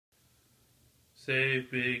Save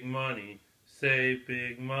big money. Save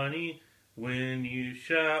big money when you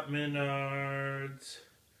shop Menards.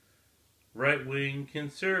 Right-wing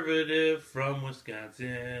conservative from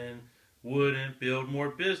Wisconsin wouldn't build more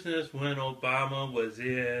business when Obama was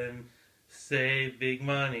in. Save big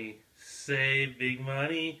money. Save big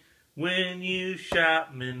money when you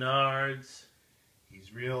shop Menards.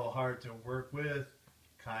 He's real hard to work with,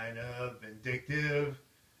 kind of vindictive,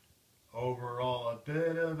 overall a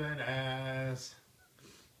bit of an ass.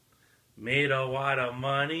 Made a lot of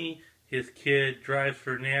money. His kid drives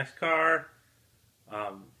for NASCAR.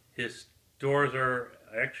 His stores are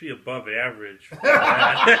actually above average. For that.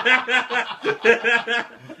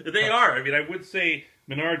 They are. I mean, I would say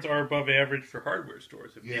Menards are above average for hardware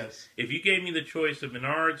stores. If you gave me the choice of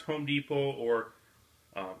Menards, Home Depot, or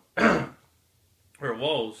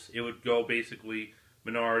Lowe's, it would go basically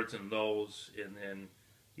Menards and Lowe's, and then,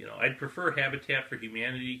 I'd prefer Habitat for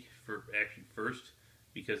Humanity for actually first,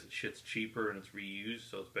 because shit's cheaper and it's reused,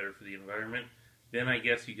 so it's better for the environment. Then I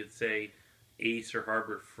guess you could say Ace or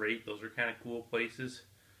Harbor Freight. Those are kind of cool places.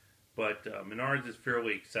 But Menards is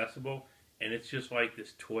fairly accessible, and it's just like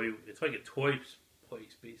this toy. It's like a toy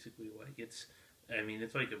place, basically. It's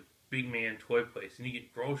like a big man toy place, and you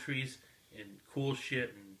get groceries and cool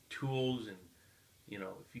shit and tools, and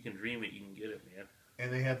if you can dream it, you can get it, man.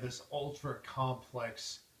 And they have this ultra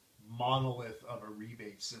complex monolith of a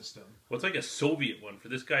rebate system. Well, it's like a Soviet one for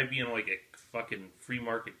this guy being like a fucking free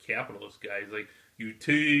market capitalist guy. He's like, you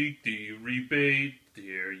take the rebate,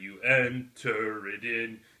 there you enter it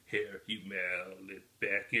in, here you mail it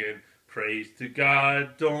back in, praise to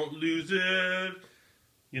God, don't lose it.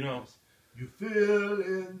 You fill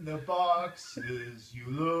in the boxes, you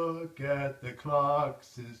look at the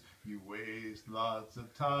clocks, you waste lots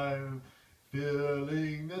of time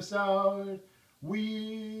filling this out.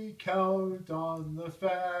 We count on the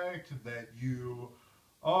fact that you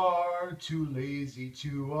are too lazy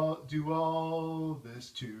to do all this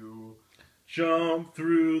too. Jump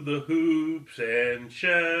through the hoops and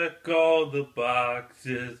check all the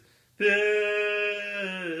boxes.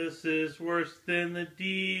 This is worse than the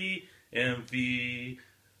DMV.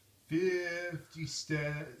 50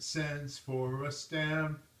 cents for a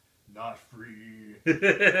stamp, not free.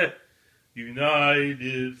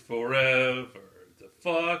 United forever.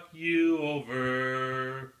 Fuck you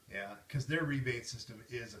over. Yeah, because their rebate system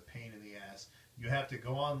is a pain in the ass. You have to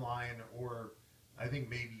go online, or I think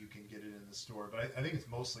maybe you can get it in the store, but I think it's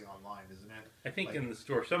mostly online, isn't it? I think in the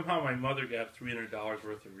store. Somehow my mother got $300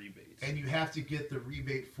 worth of rebates. And you have to get the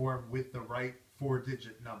rebate form with the right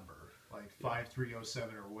 4-digit number, like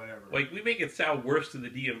 5307 or whatever. Like, we make it sound worse to the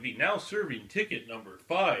DMV. Now serving ticket number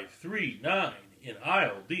 539 in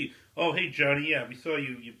aisle D. Oh, hey, Johnny, yeah, we saw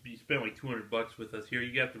you spent like $200 with us here.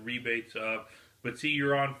 You got the rebates, but see,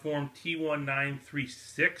 you're on form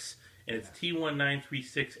T1936, and it's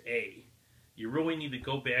T1936A. You really need to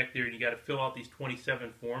go back there, and you got to fill out these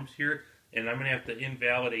 27 forms here, and I'm going to have to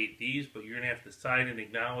invalidate these, but you're going to have to sign and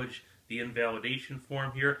acknowledge the invalidation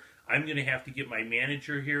form here. I'm going to have to get my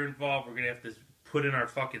manager here involved. We're going to have to put in our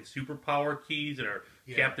fucking superpower keys and our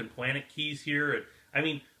Captain Planet keys here, and I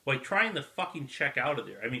mean, like, trying to fucking check out of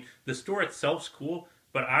there. I mean, the store itself's cool,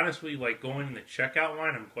 but honestly, like, going in the checkout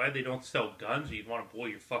line, I'm glad they don't sell guns or you'd want to blow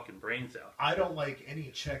your fucking brains out. I don't like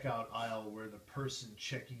any checkout aisle where the person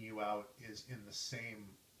checking you out is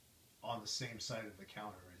on the same side of the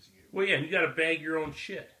counter as you. Well, yeah, and you got to bag your own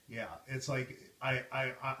shit. Yeah, it's like,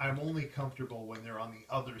 I'm only comfortable when they're on the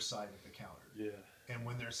other side of the counter. Yeah. And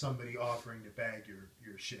when there's somebody offering to bag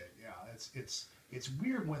your shit. Yeah, it's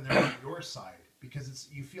weird when they're on your side, because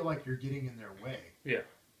you feel like you're getting in their way. Yeah.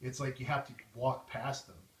 It's like you have to walk past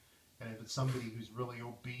them, and if it's somebody who's really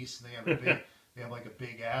obese and they have like a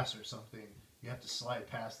big ass or something, you have to slide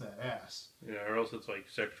past that ass. Yeah, or else it's like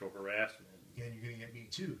sexual harassment. Yeah, and you're gonna get me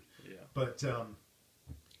too. Yeah. But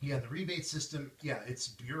yeah, the rebate system, yeah, it's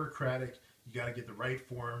bureaucratic. You got to get the right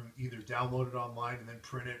form, either download it online and then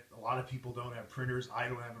print it. A lot of people don't have printers. I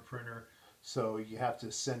don't have a printer, so you have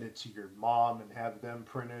to send it to your mom and have them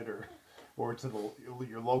print it, or to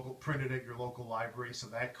your local, print it at your local library, so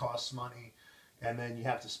that costs money. And then you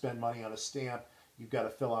have to spend money on a stamp. You've got to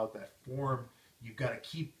fill out that form. You've got to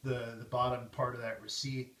keep the bottom part of that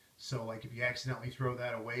receipt, so like if you accidentally throw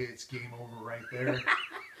that away, it's game over right there.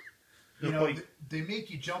 They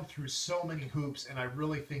make you jump through so many hoops, and I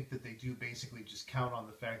really think that they do basically just count on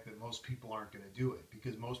the fact that most people aren't going to do it,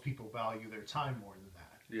 because most people value their time more than that.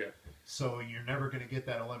 Yeah. So you're never going to get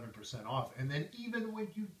that 11% off. And then even when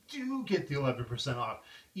you do get the 11% off,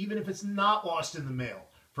 even if it's not lost in the mail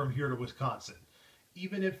from here to Wisconsin,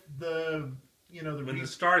 even if the you know, when the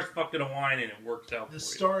stars fucking align and it works out. The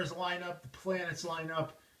stars line up, the planets line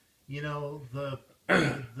up. You know, the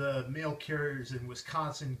mail carriers in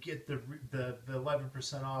Wisconsin get the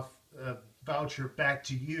 11% off voucher back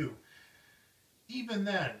to you. Even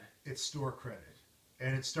then, it's store credit,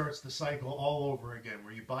 and it starts the cycle all over again,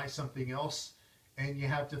 where you buy something else and you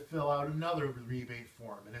have to fill out another rebate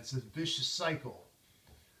form, and it's a vicious cycle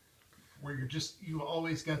where you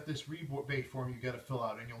always got this rebate form you got to fill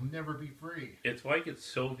out, and you'll never be free. It's like it's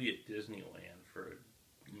Soviet Disneyland for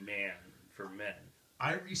men.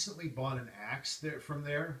 I recently bought an axe from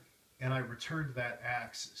there, and I returned that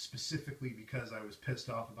axe specifically because I was pissed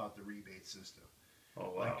off about the rebate system.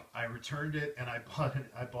 Oh wow! Like, I returned it, and I bought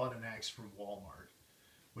an axe from Walmart,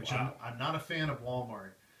 which wow. I'm not a fan of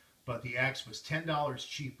Walmart, but the axe was $10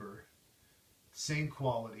 cheaper, same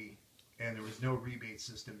quality, and there was no rebate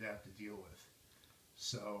system to have to deal with.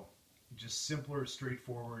 So, just simpler,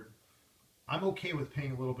 straightforward. I'm okay with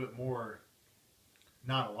paying a little bit more.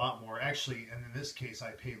 Not a lot more, actually, and in this case, I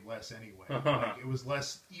paid less anyway. Like, it was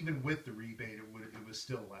less, even with the rebate. It was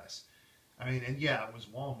still less. I mean, and yeah, it was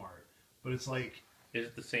Walmart, but it's like, is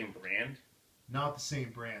it the same brand? Not the same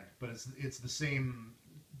brand, but it's the same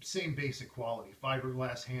basic quality.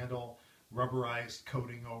 Fiberglass handle, rubberized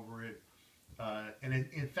coating over it, and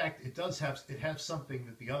in fact, it has something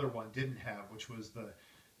that the other one didn't have, which was the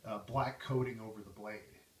black coating over the blade.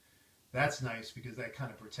 That's nice because that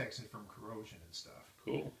kind of protects it from corrosion and stuff.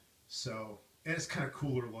 Cool. So, and it's kind of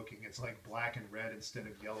cooler looking. It's like black and red instead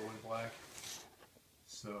of yellow and black.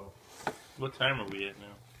 So, what time are we at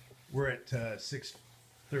now? We're at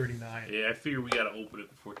 6:39. Yeah, I figure we got to open it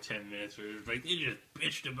before 10 minutes. Or like they just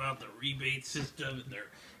bitched about the rebate system and their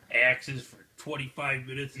axes for 25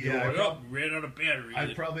 minutes. And yeah, ran out of battery.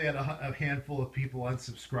 I probably had a handful of people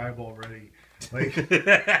unsubscribe already. Like.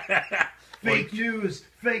 Fake news!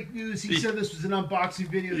 He said this was an unboxing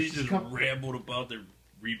video. He just rambled about their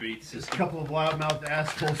rebate system. Just a couple of loudmouth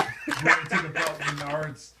assholes ranting about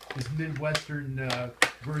Menard's, this Midwestern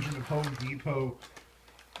version of Home Depot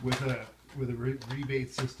with a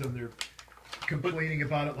rebate system. They're complaining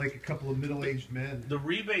about it like a couple of middle-aged men. The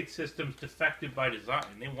rebate system's defective by design.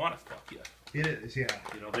 They want to fuck you. It is, yeah.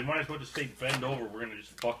 You know, they might as well just say, bend over. We're going to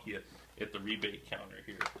just fuck you at the rebate counter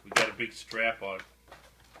here. We got a big strap on.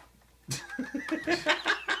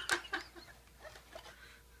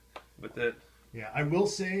 With that, yeah, I will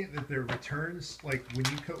say that their returns, like when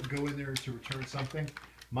you go in there to return something,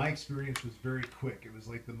 my experience was very quick. It was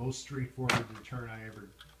like the most straightforward return I ever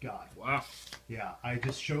got. Wow. Yeah, I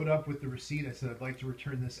just showed up with the receipt. I said I'd like to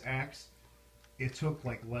return this axe. It took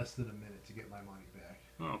like less than a minute to get my money back.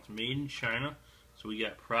 Oh, it's made in China. So we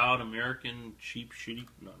got proud American cheap shitty.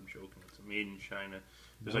 No, I'm joking. It's made in China.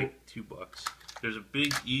 It was like $2. There's a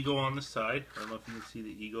big eagle on the side. I don't know if you can see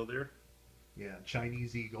the eagle there. Yeah,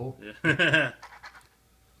 Chinese eagle. Yeah.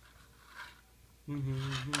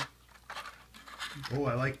 Oh,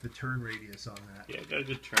 I like the turn radius on that. Yeah, got a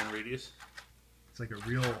good turn radius. It's like a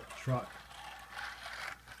real truck.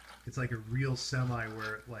 It's like a real semi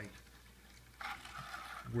where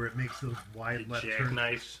it makes those wide left turns.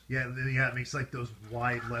 Jackknives. Yeah, it makes like those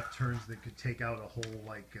wide left turns that could take out a whole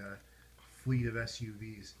like fleet of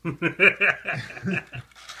SUVs.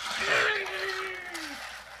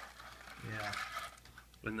 Yeah.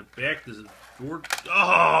 In the back, there's a door.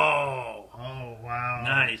 Oh! Oh, wow.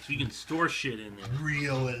 Nice. We can store shit in there.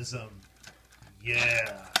 Realism.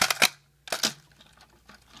 Yeah.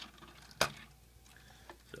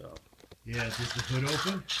 So. Yeah, does the hood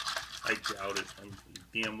open? I doubt it. I'm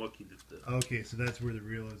damn lucky that the... Okay, so that's where the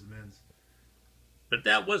realism ends. But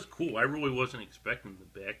that was cool. I really wasn't expecting the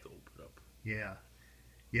back to open up. Yeah.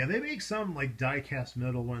 Yeah, they make some like die-cast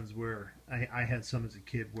metal ones where I had some as a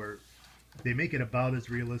kid where they make it about as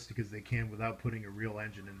realistic as they can without putting a real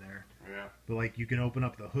engine in there. Yeah. But like you can open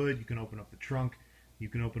up the hood, you can open up the trunk, you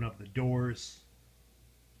can open up the doors.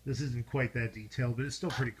 This isn't quite that detailed, but it's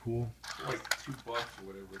still pretty cool. Like $2 or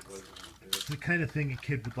whatever it was. It's the kind of thing a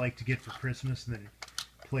kid would like to get for Christmas and then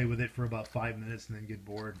play with it for about 5 minutes and then get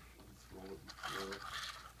bored.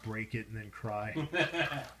 Break it and then cry.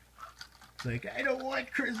 It's like, I don't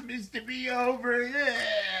want Christmas to be over.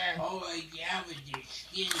 Yeah. Oh, yeah, with your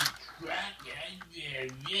skinny truck.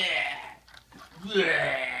 Yeah.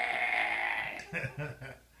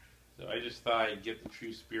 So I just thought I'd get the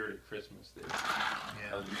true spirit of Christmas there.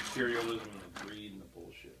 Yeah. The materialism and the greed and the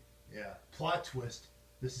bullshit. Yeah. Plot twist.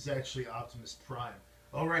 This is actually Optimus Prime.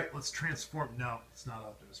 All right, let's transform. No, it's not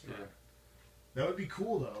Optimus Prime. Yeah. That would be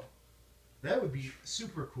cool, though. That would be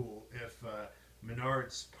super cool if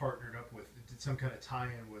Menard's partnered up with, did some kind of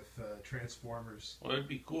tie-in with Transformers. Well, it'd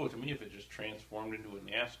be cool to me if it just transformed into a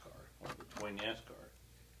NASCAR, like a toy NASCAR.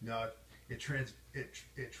 No, it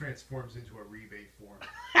transforms into a rebate form.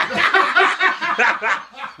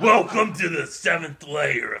 Welcome to the 7th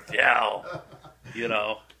layer of hell. You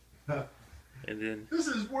know. And then This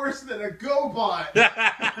is worse than a GoBot.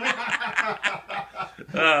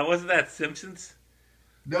 wasn't that Simpsons?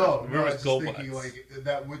 No, Where I was was just GoBots? thinking like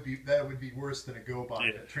that would be worse than a GoBot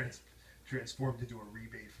Yeah. that transformed into a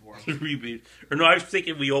rebate form. Rebate. Or no, I was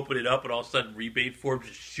thinking we open it up and all of a sudden rebate forms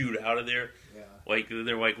just shoot out of there. Yeah. Like,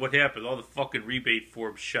 they're like, what happened? All the fucking rebate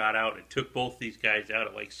forms shot out. It took both these guys out.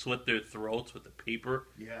 It, like, slit their throats with the paper.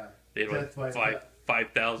 Yeah. They had, Death by like,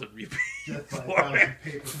 5,000 rebate Death by forms. 1,000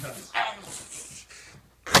 paper cuts.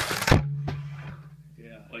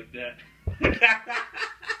 Yeah, like that.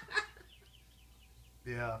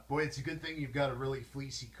 Yeah. Boy, it's a good thing you've got a really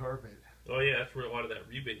fleecy carpet. Oh, yeah, that's where a lot of that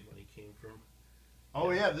rebate money came from. Oh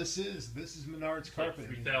yeah, this is Menard's It's like carpet.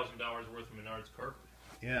 $3,000 worth of Menard's carpet.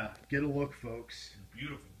 Yeah, get a look, folks.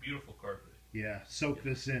 Beautiful, beautiful carpet. Yeah, soak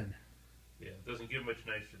this in. Yeah, it doesn't get much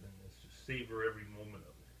nicer than this. Just savor every moment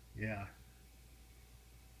of it. Yeah.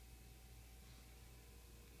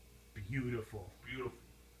 Beautiful. Beautiful.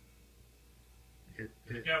 It,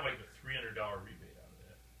 It got like a $300 rebate out of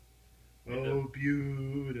that. oh,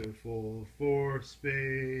 beautiful for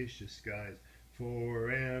spacious skies,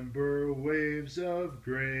 for amber waves of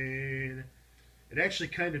grain. It actually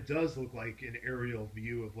kind of does look like an aerial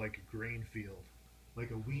view of like a grain field,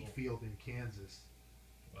 like a wheat field in Kansas.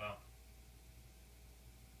 Wow.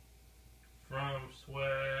 From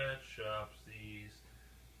sweatshops, these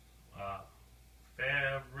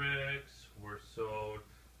fabrics were sold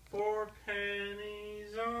for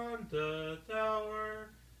pennies on the dollar.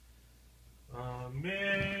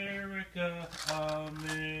 America,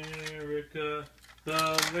 America,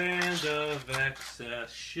 the land of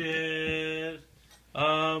excess shit.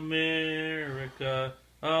 America,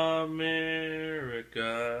 America.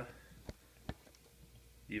 Do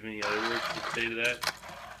you have any other words to say to that?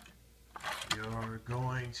 You're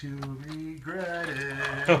going to regret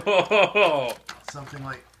it. Oh, Something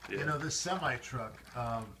like, yeah. this semi-truck,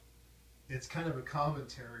 it's kind of a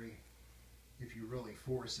commentary, if you really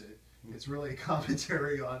force it. It's really a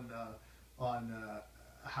commentary on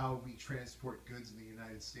how we transport goods in the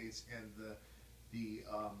United States and the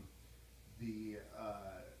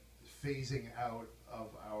phasing out of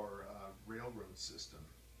our railroad system.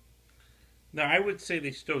 Now, I would say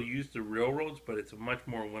they still use the railroads, but it's a much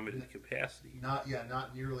more limited capacity. Not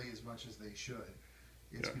nearly as much as they should.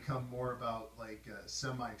 It's become more about like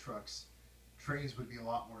semi trucks. Trains would be a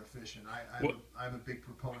lot more efficient. I'm a big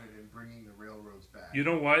proponent in bringing the railroads back. You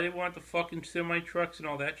know why they want the fucking semi-trucks and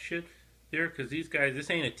all that shit there? Because these guys,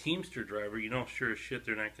 this ain't a Teamster driver. You know, sure as shit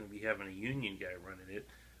they're not going to be having a union guy running it.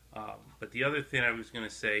 But the other thing I was going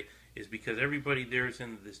to say is because everybody there is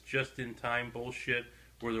in this just-in-time bullshit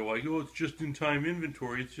where they're like, oh, it's just-in-time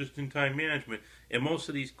inventory, it's just-in-time management. And most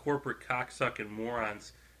of these corporate cocksucking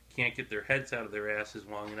morons can't get their heads out of their asses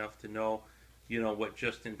long enough to know, what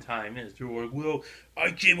just-in-time is. They're like, well,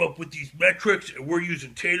 I came up with these metrics, and we're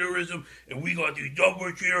using Taylorism, and we got these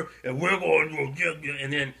numbers here, and we're going to...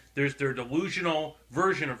 And then there's their delusional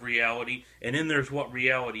version of reality, and then there's what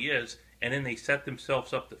reality is, and then they set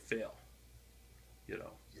themselves up to fail. Yeah.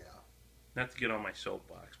 Not to get on my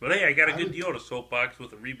soapbox. But hey, I got a good deal to soapbox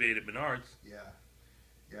with a rebate at Menard's. Yeah.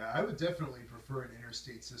 Yeah, I would definitely prefer an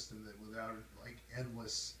interstate system that without like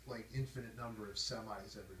endless, like infinite number of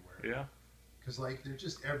semis everywhere. Yeah. Because like they're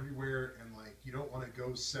just everywhere, and like you don't want to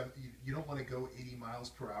go you don't want to go 80 miles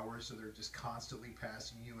per hour, so they're just constantly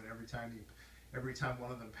passing you, and every time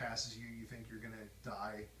one of them passes you, you think you're gonna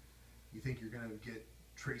die. You think you're gonna get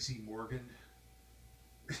Tracy Morgan.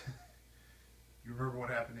 You remember what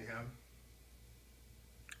happened to him?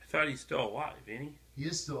 I thought he's still alive, ain't he? He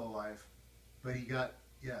is still alive, but they got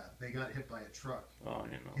hit by a truck. Oh, I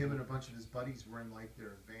didn't know. Him and a bunch of his buddies were in like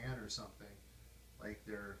their van or something, like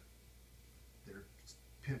their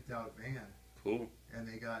pimped out van. Cool. And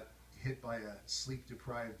they got hit by a sleep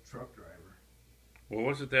deprived truck driver. Well,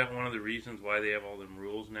 wasn't that one of the reasons why they have all them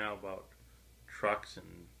rules now about trucks and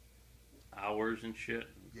hours and shit?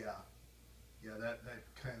 Yeah, that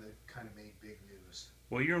kind of made big news.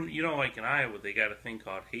 Well, like in Iowa, they got a thing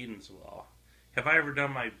called Hayden's Law. Have I ever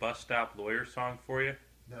done my bus stop lawyer song for you?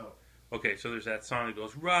 No. Okay, so there's that song that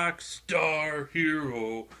goes, rock star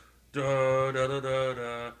hero, da da da da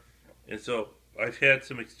da. And so I've had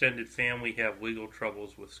some extended family have legal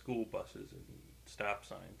troubles with school buses and stop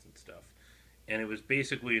signs and stuff. And it was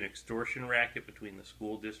basically an extortion racket between the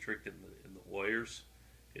school district and the lawyers.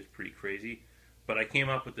 It's pretty crazy. But I came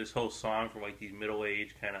up with this whole song for like these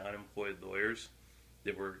middle-aged kind of unemployed lawyers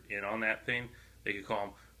that were in on that thing. They could call them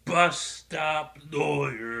bus stop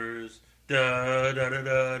lawyers. Da da da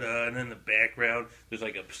da da, and in the background there's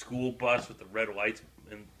like a school bus with the red lights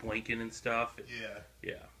and blinking and stuff. Yeah.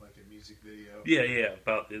 Yeah. Like a music video. Yeah,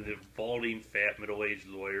 about the balding, fat, middle-aged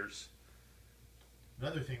lawyers.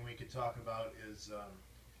 Another thing we could talk about is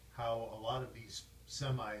how a lot of these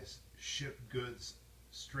semis ship goods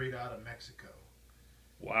straight out of Mexico.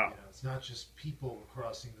 Wow. You know, it's not just people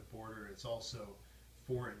crossing the border; it's also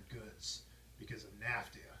foreign goods because of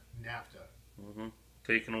NAFTA. Mm-hmm.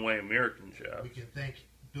 Taking away American jobs. We can thank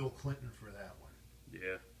Bill Clinton for that one.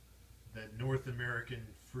 Yeah. The North American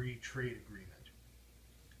Free Trade Agreement.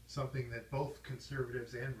 Something that both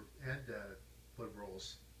conservatives and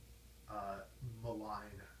liberals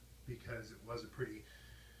malign because it was a pretty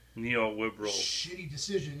Neo-liberal. shitty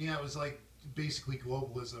decision. Yeah, it was like basically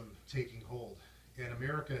globalism taking hold, and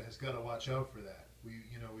America has got to watch out for that.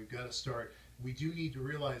 We've got to start. We do need to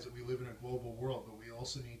realize that we live in a global world, but we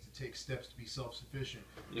also need to take steps to be self-sufficient.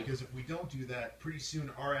 Yeah. Because if we don't do that, pretty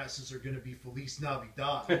soon our asses are going to be Feliz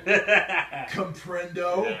Navidad.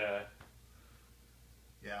 Comprendo? Yeah.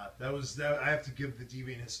 Yeah, that was that. I have to give the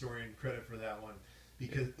Deviant historian credit for that one,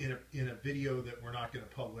 because in a video that we're not going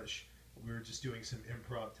to publish, we were just doing some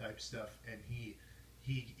improv type stuff, and he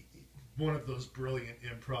one of those brilliant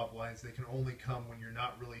improv lines that can only come when you're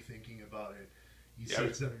not really thinking about it. He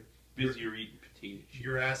said something. Busy eating potato chips.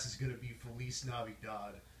 Your ass is going to be Feliz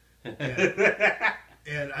Navidad.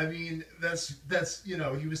 And I mean, that's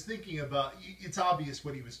he was thinking about. It's obvious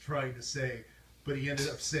what he was trying to say, but he ended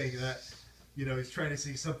up saying that. He's trying to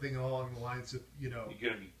say something along the lines of, You're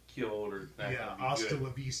going to be killed or not yeah, gonna be hasta good. la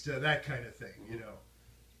vista, that kind of thing.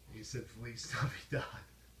 He said Feliz Navidad.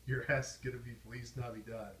 Your ass is going to be Feliz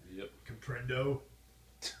Navidad. Yep. Comprendo.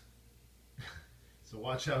 So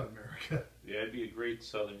watch out, America. Yeah, I'd be a great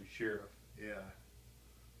Southern sheriff. Yeah.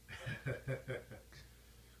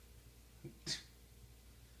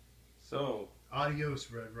 So, Adios,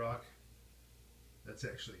 Red Rock. That's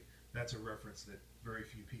a reference that very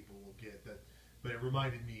few people will get. But it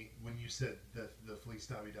reminded me when you said the Feliz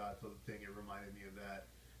Navidad thing. It reminded me of that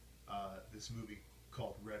this movie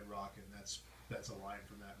called Red Rock, and that's a line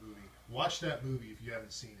from that movie. Watch that movie if you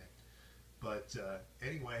haven't seen it. But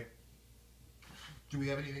anyway, do we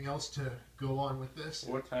have anything else to go on with this?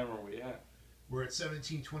 what time are we at? We're at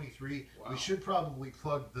 17:23. Wow. We should probably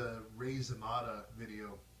plug the Ray Zamata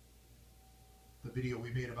video. The video we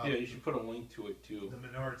made about Yeah, you should put a link to it too. the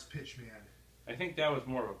Menard's Pitchman. I think that was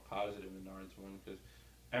more of a positive Menards one because,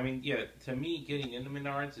 I mean, yeah, to me, getting into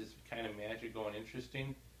Menards is kind of magical and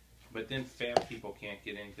interesting, but then fat people can't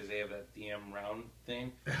get in because they have that damn round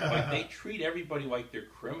thing. Like, they treat everybody like they're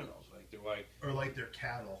criminals. Like, they're like... Or like they're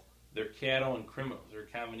cattle. They're cattle and criminals. They're a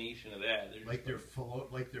combination of that. They're Like they're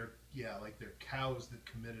cows that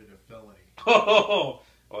committed a felony. Oh,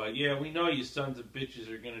 well, yeah, we know you sons of bitches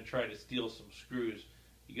are going to try to steal some screws.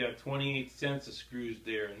 You got 28 cents of screws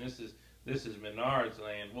there, and this is Menard's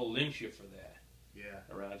land. We'll lynch you for that. Yeah.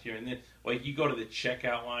 Around here, and then like you go to the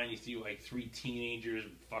checkout line, you see like 3 teenagers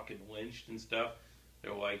fucking lynched and stuff.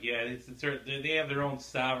 They're like, yeah, they have their own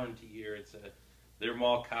sovereignty here. Their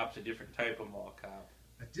mall cop's a different type of mall cop.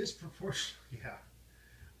 A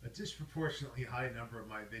disproportionately high number of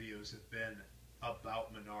my videos have been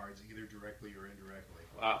about Menards, either directly or indirectly.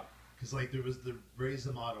 Wow. Because like there was the Ray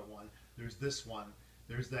Zamata one, there's this one,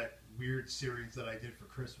 there's that weird series that I did for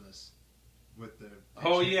Christmas with the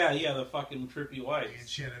the fucking trippy the lights.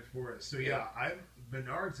 Enchanted Forest. So yeah,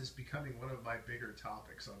 Menards is becoming one of my bigger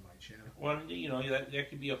topics on my channel. Well, that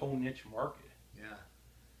could be a whole niche market. Yeah.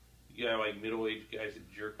 You got like middle-aged guys that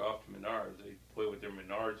jerk off to Menards. They play with their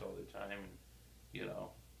Menards all the time, and Yeah.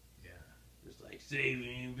 just like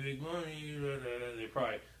saving big money. They're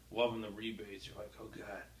probably loving the rebates. They're like, oh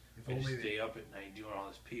god, If I just only stay up at night doing all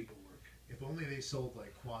this paperwork. If only they sold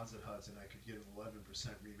like Kwanzaa huts and I could get an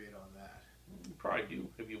 11% rebate on that. You probably do.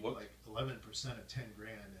 Have you looked? Like 11% of 10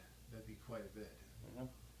 grand, that'd be quite a bit. Yeah.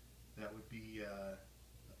 That would be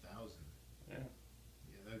 1,000. Yeah.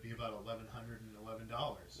 Yeah, that'd be about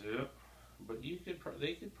 $1,111. Yeah. But they could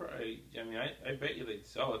probably. I mean, I bet you they'd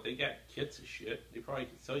sell it. They got kits of shit. They probably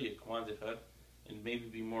could sell you a Quonset hut and maybe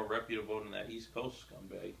be more reputable than that East Coast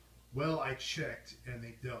scumbag. Well, I checked, and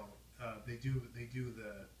they don't. They do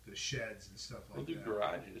the sheds and stuff like They'll do that.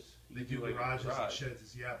 garages. They You do like a garages and garage.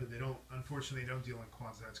 sheds, yeah, but they don't. Unfortunately, they don't deal in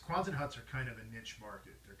Quonset huts. Quonset huts are kind of a niche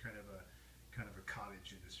market. They're kind of a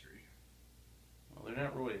cottage industry. Well, they're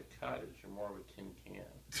not really a cottage. They're more of a tin can.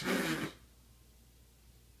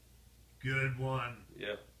 Good one.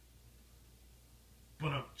 Yeah.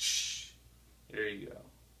 But There you go.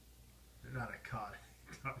 They're not a cottage.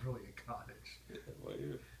 Not really a cottage. Yeah, well,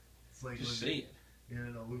 you're It's like just living saying. in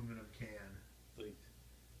an aluminum can. Like,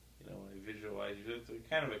 you know, when I visualize it, it's a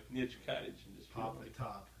kind of a niche cottage and just Pop feel the like,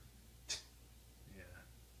 top. Yeah.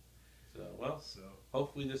 So, well, So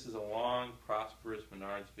hopefully this is a long, prosperous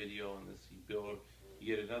Menards video, and this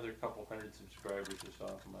you get another couple hundred subscribers just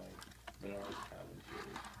off my Menards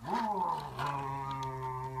commentary.